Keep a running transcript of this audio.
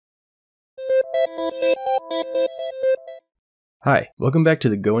Hi, welcome back to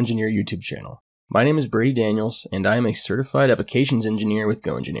the GoEngineer YouTube channel. My name is Brady Daniels, and I am a certified applications engineer with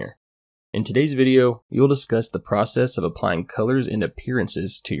GoEngineer. In today's video, we will discuss the process of applying colors and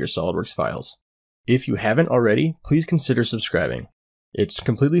appearances to your SOLIDWORKS files. If you haven't already, please consider subscribing. It's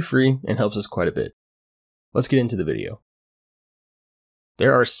completely free and helps us quite a bit. Let's get into the video.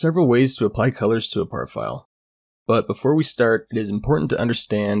 There are several ways to apply colors to a part file. But before we start, it is important to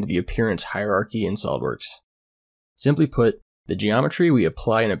understand the appearance hierarchy in SOLIDWORKS. Simply put, the geometry we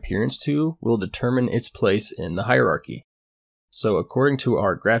apply an appearance to will determine its place in the hierarchy. So according to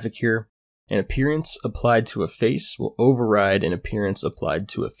our graphic here, an appearance applied to a face will override an appearance applied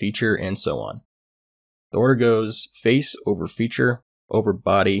to a feature, and so on. The order goes face over feature, over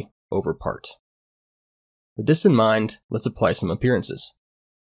body, over part. With this in mind, let's apply some appearances.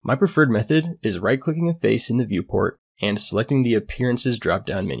 My preferred method is right-clicking a face in the viewport and selecting the Appearances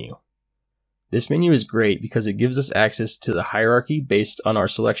drop-down menu. This menu is great because it gives us access to the hierarchy based on our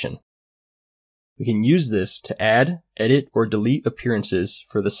selection. We can use this to add, edit, or delete appearances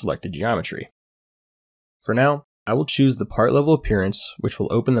for the selected geometry. For now, I will choose the part level appearance, which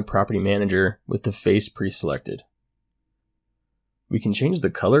will open the property manager with the face pre-selected. We can change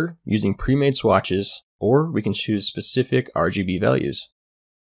the color using pre-made swatches, or we can choose specific RGB values.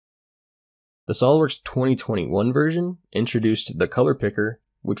 The SOLIDWORKS 2021 version introduced the color picker,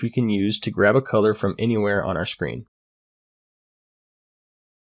 which we can use to grab a color from anywhere on our screen.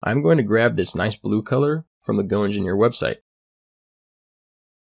 I'm going to grab this nice blue color from the GoEngineer website.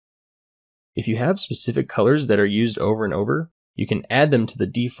 If you have specific colors that are used over and over, you can add them to the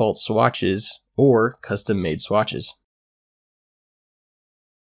default swatches or custom-made swatches.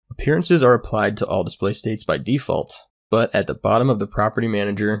 Appearances are applied to all display states by default, but at the bottom of the property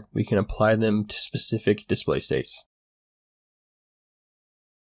manager, we can apply them to specific display states.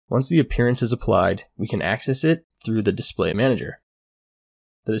 Once the appearance is applied, we can access it through the display manager.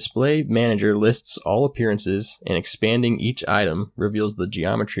 The display manager lists all appearances, and expanding each item reveals the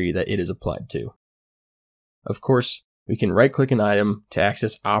geometry that it is applied to. Of course, we can right-click an item to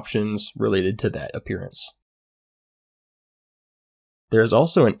access options related to that appearance. There is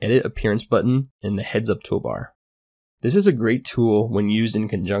also an Edit Appearance button in the heads-up toolbar. This is a great tool when used in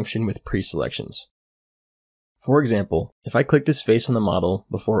conjunction with pre-selections. For example, if I click this face on the model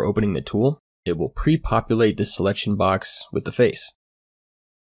before opening the tool, it will pre-populate this selection box with the face.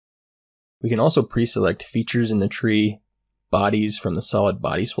 We can also pre-select features in the tree, bodies from the Solid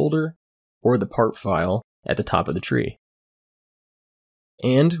Bodies folder, or the part file at the top of the tree.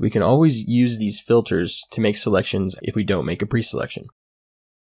 And we can always use these filters to make selections if we don't make a pre-selection.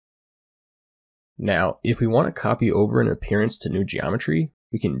 Now, if we want to copy over an appearance to new geometry,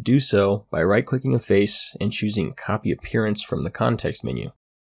 we can do so by right-clicking a face and choosing Copy Appearance from the context menu.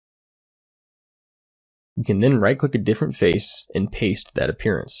 We can then right-click a different face and paste that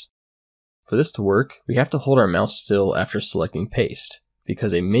appearance. For this to work, we have to hold our mouse still after selecting Paste,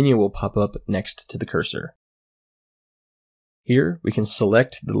 because a menu will pop up next to the cursor. Here, we can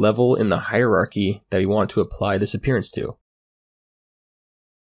select the level in the hierarchy that we want to apply this appearance to.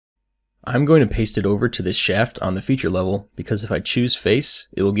 I'm going to paste it over to this shaft on the feature level because if I choose face,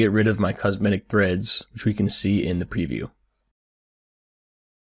 it will get rid of my cosmetic threads, which we can see in the preview.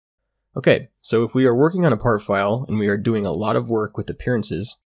 Okay, so if we are working on a part file and we are doing a lot of work with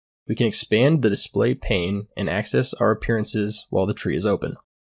appearances, we can expand the display pane and access our appearances while the tree is open.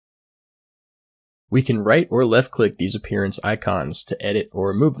 We can right or left click these appearance icons to edit or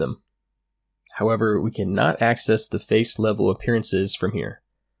remove them. However, we cannot access the face level appearances from here.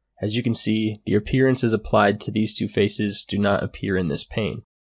 As you can see, the appearances applied to these two faces do not appear in this pane.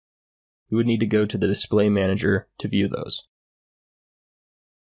 We would need to go to the display manager to view those.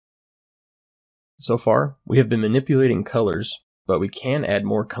 So far, we have been manipulating colors, but we can add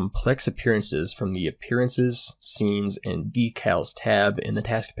more complex appearances from the Appearances, Scenes, and Decals tab in the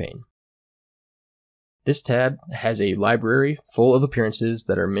task pane. This tab has a library full of appearances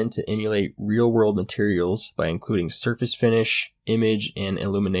that are meant to emulate real-world materials by including surface finish, image, and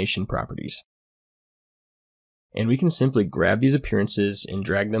illumination properties. And we can simply grab these appearances and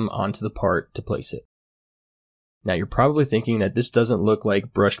drag them onto the part to place it. Now you're probably thinking that this doesn't look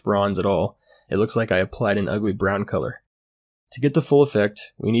like brushed bronze at all. It looks like I applied an ugly brown color. To get the full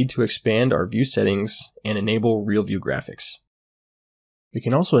effect, we need to expand our view settings and enable real view graphics. We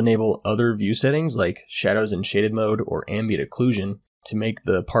can also enable other view settings like shadows in shaded mode or ambient occlusion to make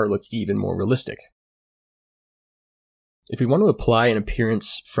the part look even more realistic. If we want to apply an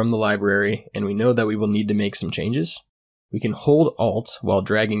appearance from the library and we know that we will need to make some changes, we can hold Alt while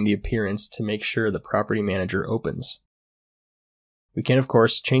dragging the appearance to make sure the property manager opens. We can of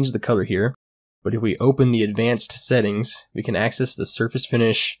course change the color here, But if we open the advanced settings, we can access the surface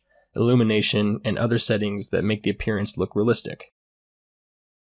finish, illumination, and other settings that make the appearance look realistic.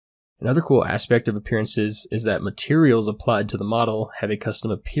 Another cool aspect of appearances is that materials applied to the model have a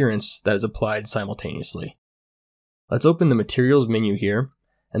custom appearance that is applied simultaneously. Let's open the Materials menu here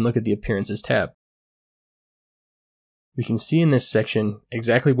and look at the Appearances tab. We can see in this section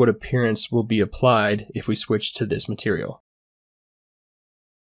exactly what appearance will be applied if we switch to this material.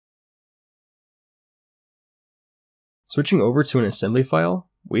 Switching over to an assembly file,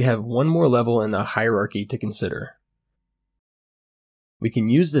 we have one more level in the hierarchy to consider. We can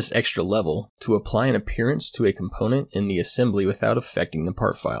use this extra level to apply an appearance to a component in the assembly without affecting the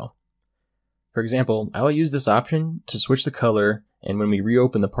part file. For example, I'll use this option to switch the color, and when we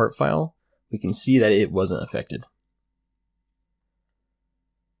reopen the part file, we can see that it wasn't affected.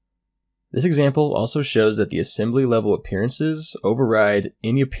 This example also shows that the assembly level appearances override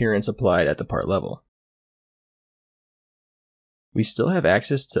any appearance applied at the part level. We still have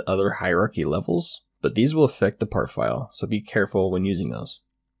access to other hierarchy levels, but these will affect the part file, so be careful when using those.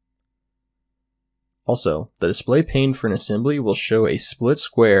 Also, the display pane for an assembly will show a split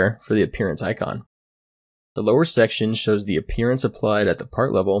square for the appearance icon. The lower section shows the appearance applied at the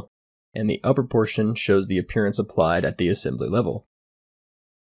part level, and the upper portion shows the appearance applied at the assembly level.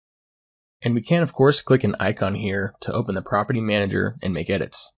 And we can of course click an icon here to open the property manager and make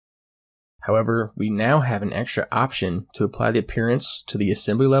edits. However, we now have an extra option to apply the appearance to the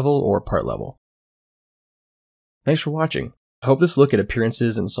assembly level or part level. Thanks for watching. I hope this look at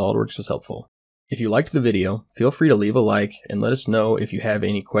appearances in SOLIDWORKS was helpful. If you liked the video, feel free to leave a like and let us know if you have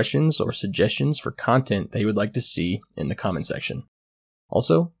any questions or suggestions for content that you would like to see in the comment section.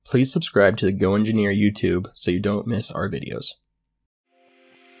 Also, please subscribe to the GoEngineer YouTube so you don't miss our videos.